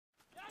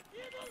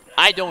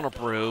I don't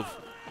approve.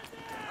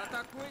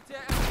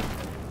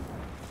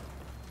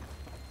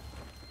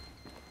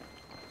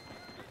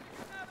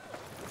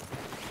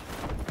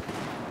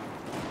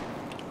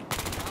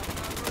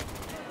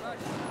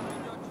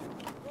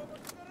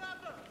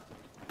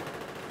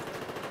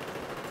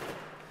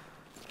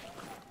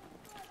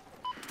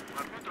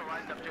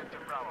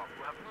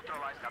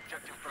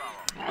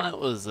 That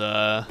was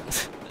that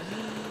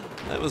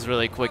was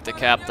really quick to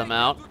cap them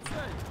out.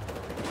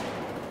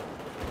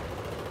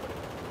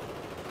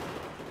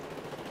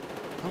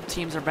 Both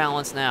teams are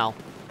balanced now.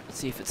 Let's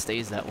see if it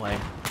stays that way.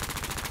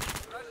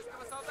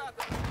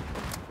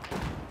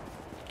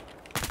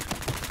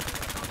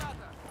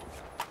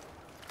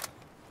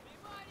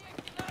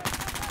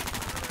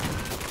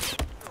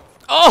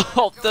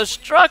 Oh,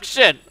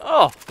 destruction!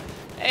 Oh,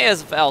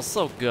 VAL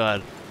so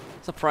good.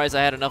 Surprised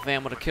I had enough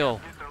ammo to kill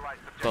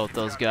both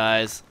those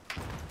guys.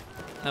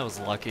 That was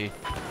lucky.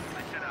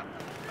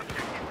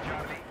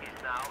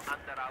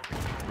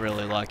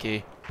 Really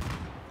lucky.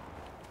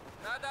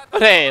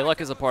 But hey, luck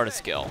is a part of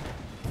skill.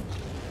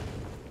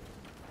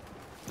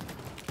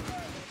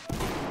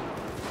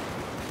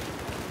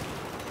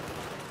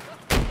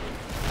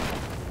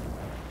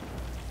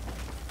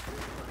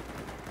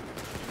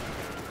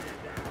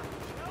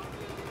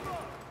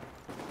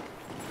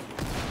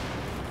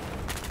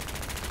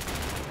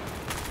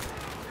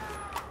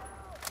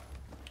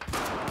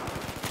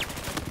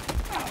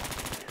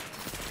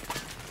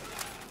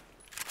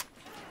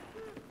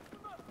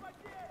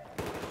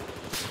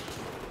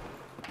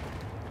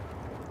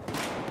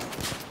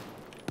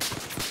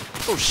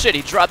 Oh shit,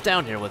 he dropped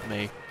down here with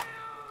me.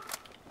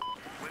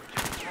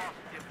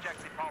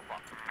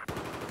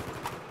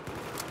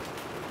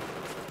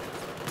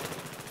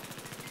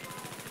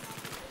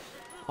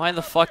 Why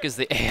the fuck is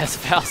the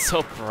VAL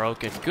so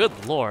broken?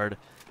 Good lord.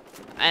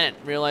 I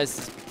didn't realize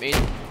this made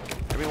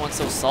everyone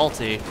so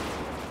salty.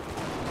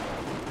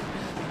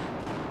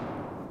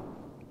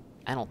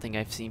 I don't think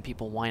I've seen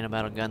people whine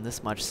about a gun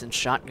this much since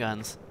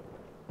shotguns.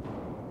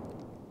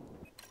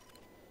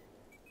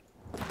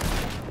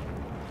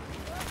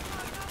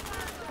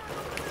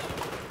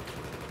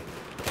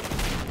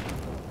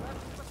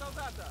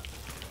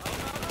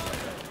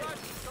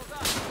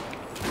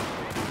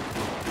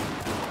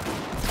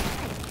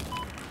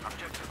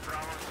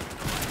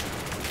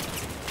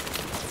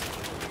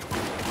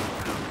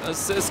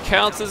 Assist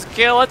counts as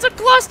kill. It's a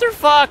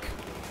clusterfuck!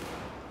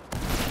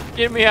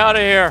 Get me out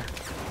of here.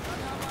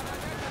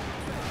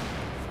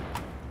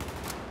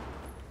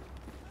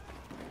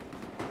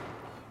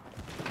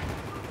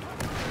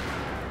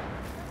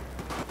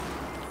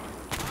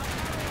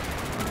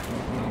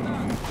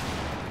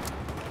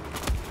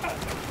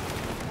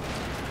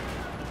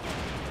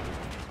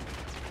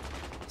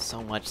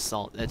 So much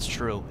salt. That's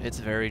true. It's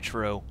very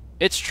true.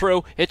 It's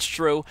true. It's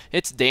true.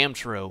 It's damn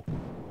true.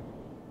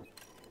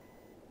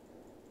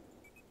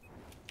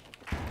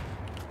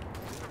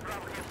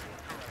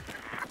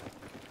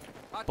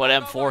 But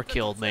M4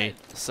 killed me,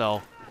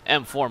 so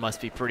M4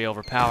 must be pretty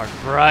overpowered,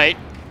 right?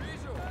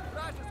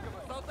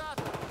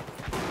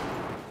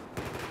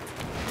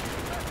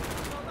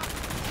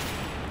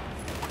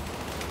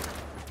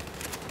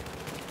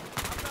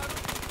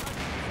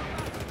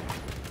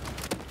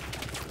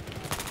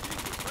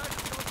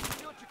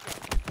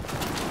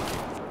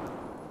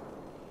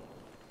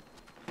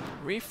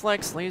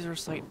 Reflex laser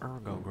sight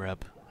ergo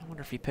grip. I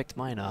wonder if he picked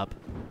mine up.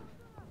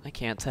 I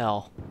can't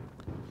tell.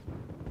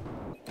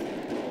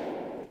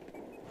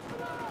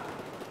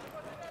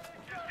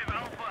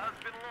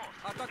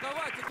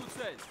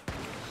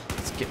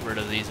 Let's get rid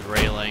of these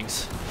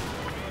railings.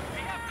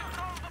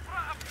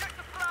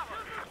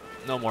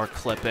 No more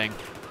clipping.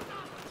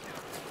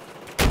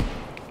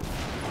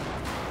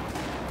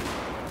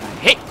 I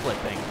hate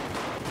clipping.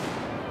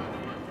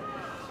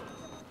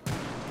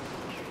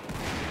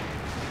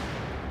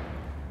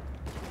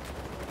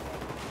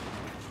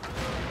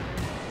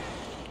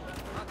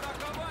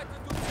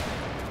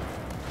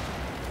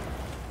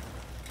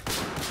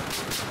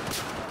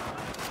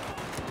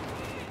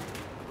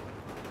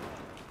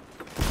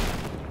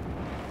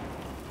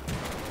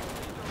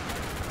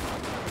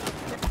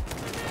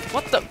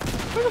 What the?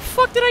 Where the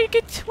fuck did I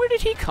get? Where did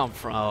he come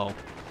from? Oh.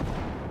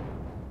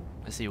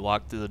 As he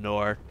walked through the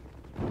door.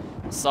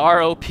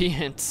 SAR, OP,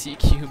 and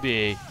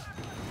CQB.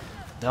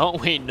 Don't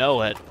we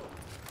know it?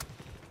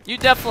 You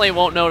definitely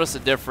won't notice a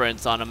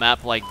difference on a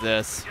map like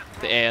this.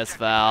 The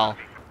VAL.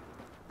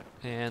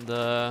 And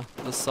the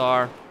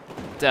SAR.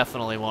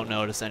 Definitely won't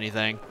notice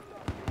anything.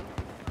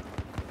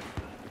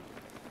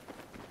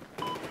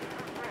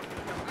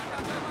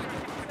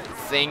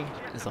 Thing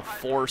is a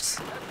force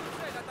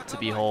to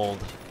behold.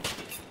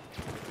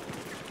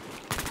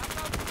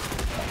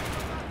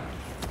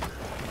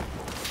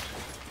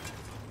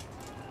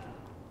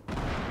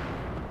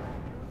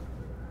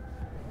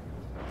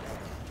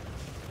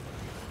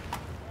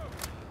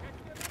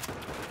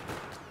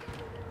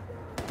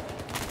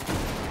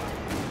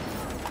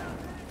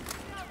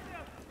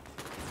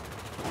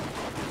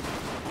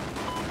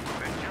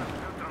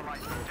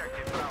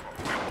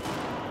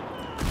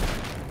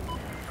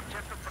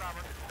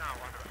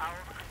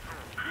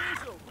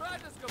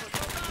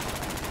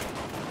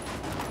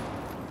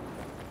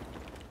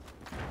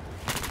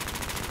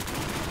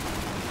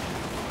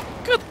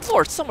 Good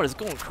lord, someone is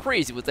going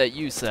crazy with that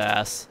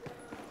USAS.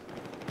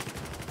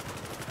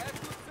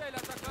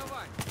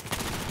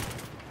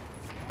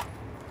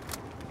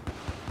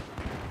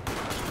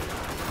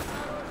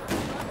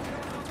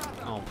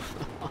 Oh.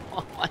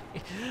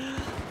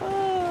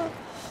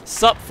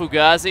 Sup,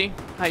 Fugazi?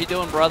 How you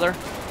doing, brother?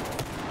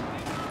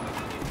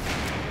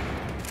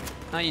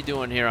 How you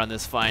doing here on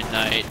this fine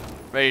night?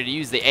 Ready to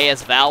use the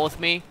VAL with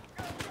me?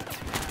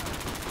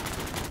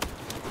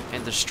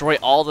 And destroy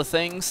all the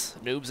things,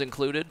 noobs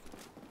included?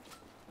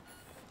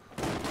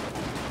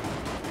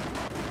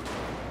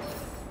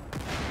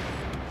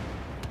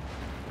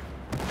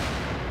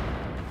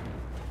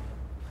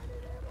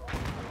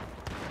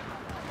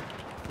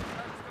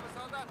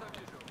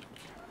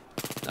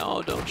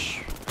 No, don't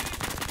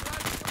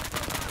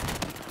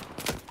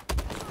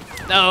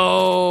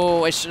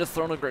No, I should have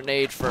thrown a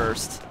grenade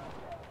first.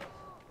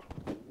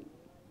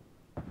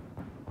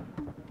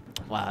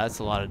 Wow, that's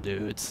a lot of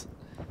dudes.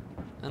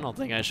 I don't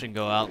think I should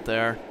go out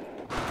there.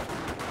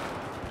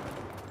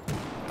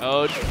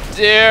 Oh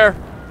dear!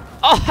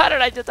 Oh, how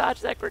did I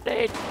dodge that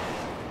grenade?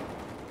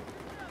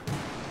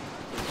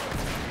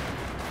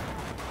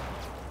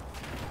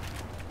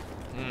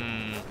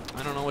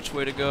 I don't know which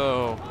way to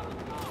go.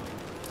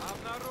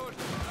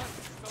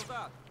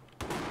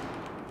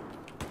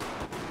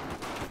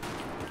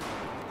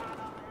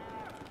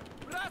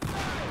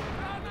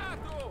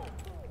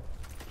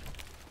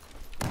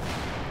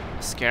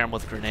 Scare them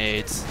with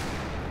grenades.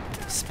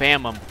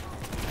 Spam them.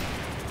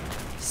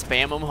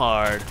 Spam them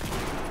hard.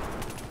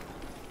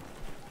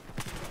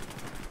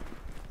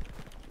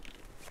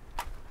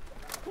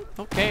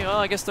 Okay, well,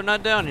 I guess they're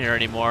not down here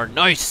anymore.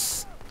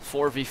 Nice!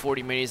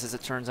 4v40 minis, as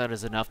it turns out,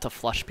 is enough to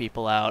flush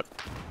people out.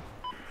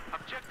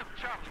 Objective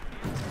Charlie.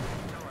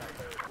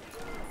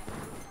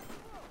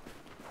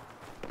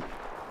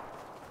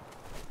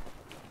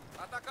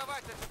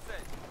 Атаковать эту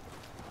цель.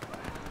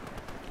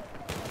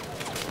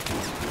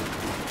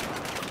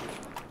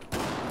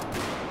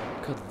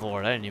 Good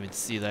lord, I didn't even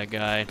see that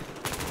guy.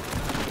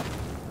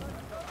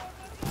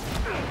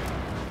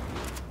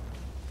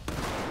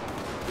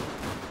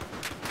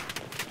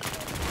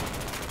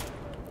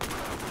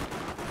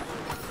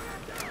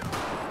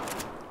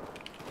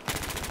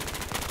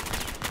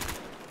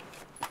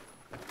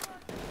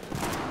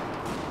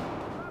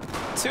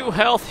 Two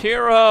health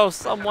heroes!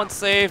 Someone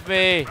save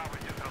me!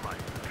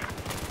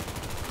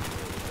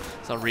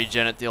 So I'll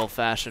regen it the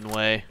old-fashioned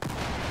way.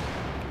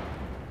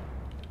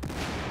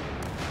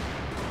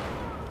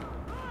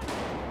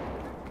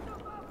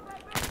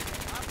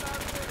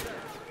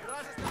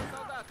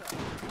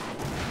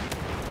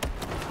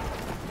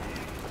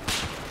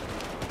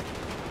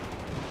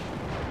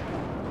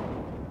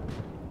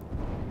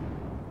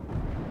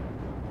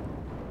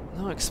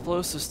 No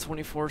explosives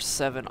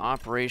 24/7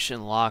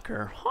 Operation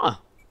Locker. Huh.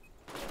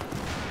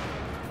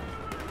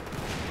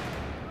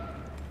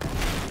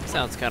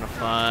 Sounds kind of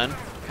fun.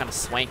 Kind of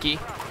swanky.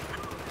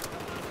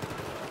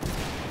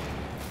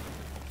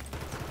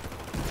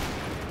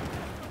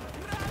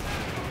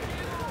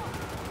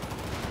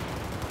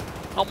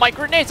 Oh, my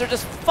grenades are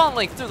just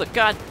funneling through the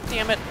god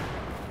damn it.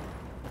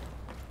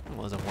 It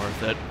wasn't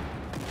worth it.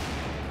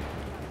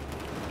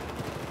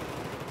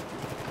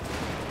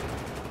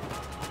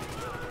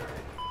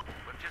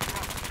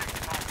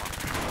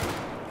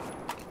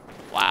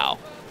 Wow.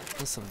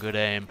 That's some good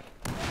aim.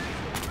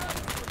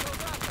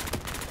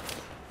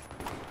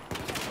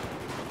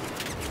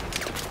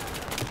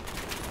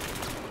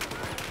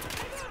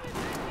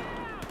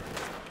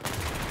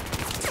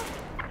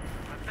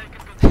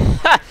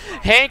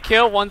 Hand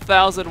Kill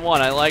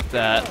 1001, I like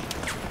that.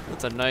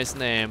 That's a nice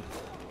name.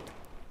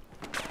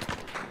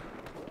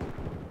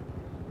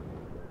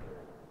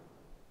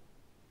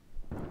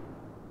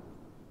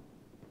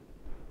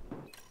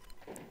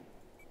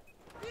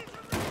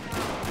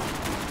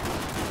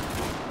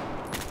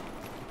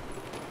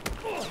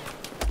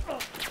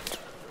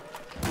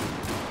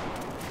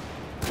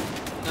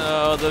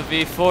 No, the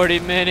V40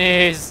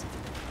 minis.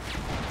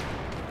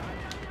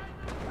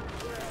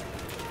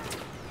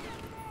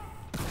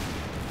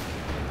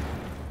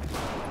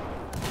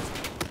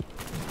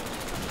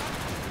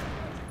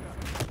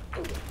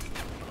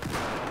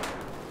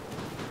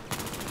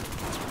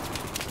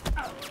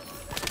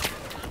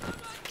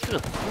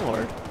 Good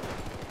lord.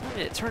 Why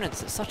did it turn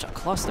into such a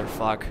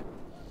clusterfuck?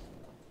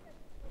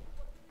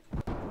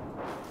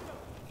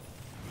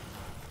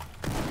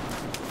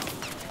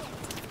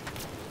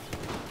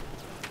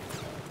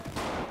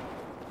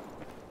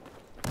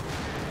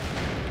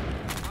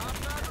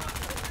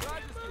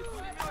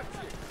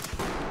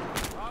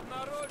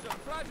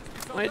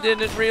 I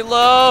didn't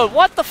reload.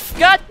 What the f—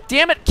 God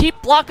damn it,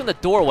 keep blocking the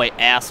doorway,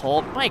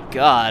 asshole. My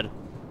god.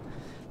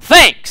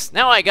 Thanks!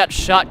 Now I got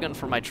shotgun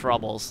for my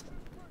troubles.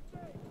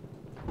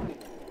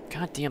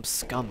 Goddamn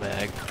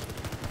scumbag.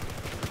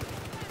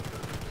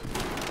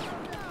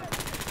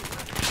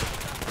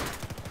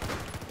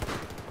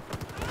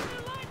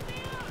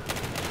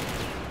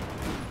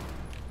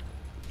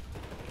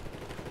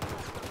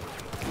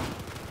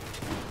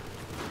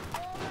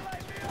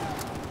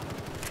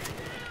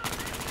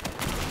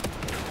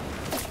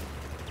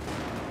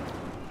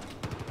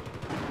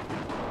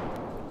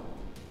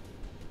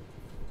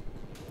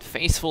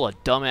 face full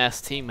of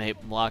dumbass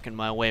teammate blocking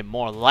my way,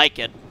 more like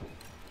it.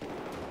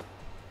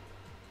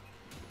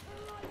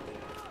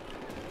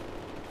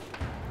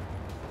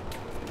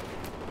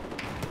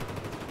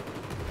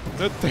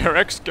 That there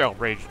Xcal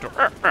rage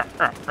door.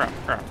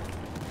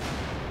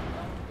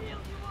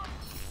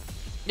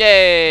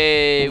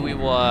 Yay, we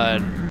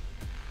won.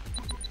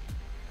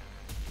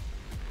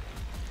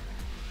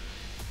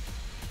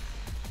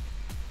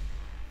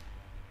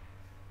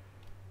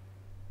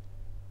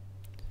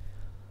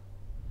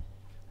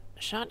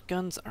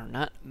 Shotguns are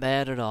not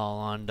bad at all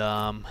on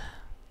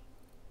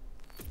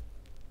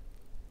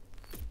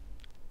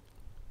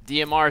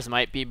DMRs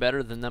might be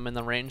better than them in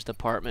the range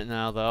department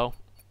now, though.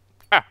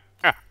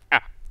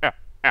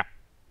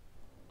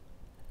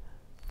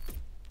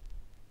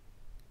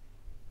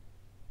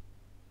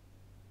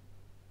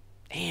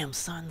 Damn,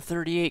 son,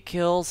 38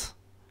 kills.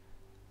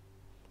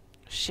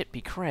 Shit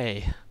be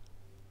cray.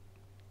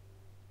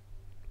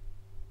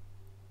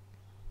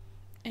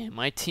 And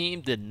my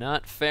team did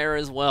not fare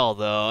as well,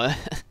 though.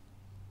 It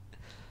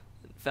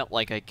felt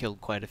like I killed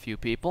quite a few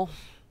people.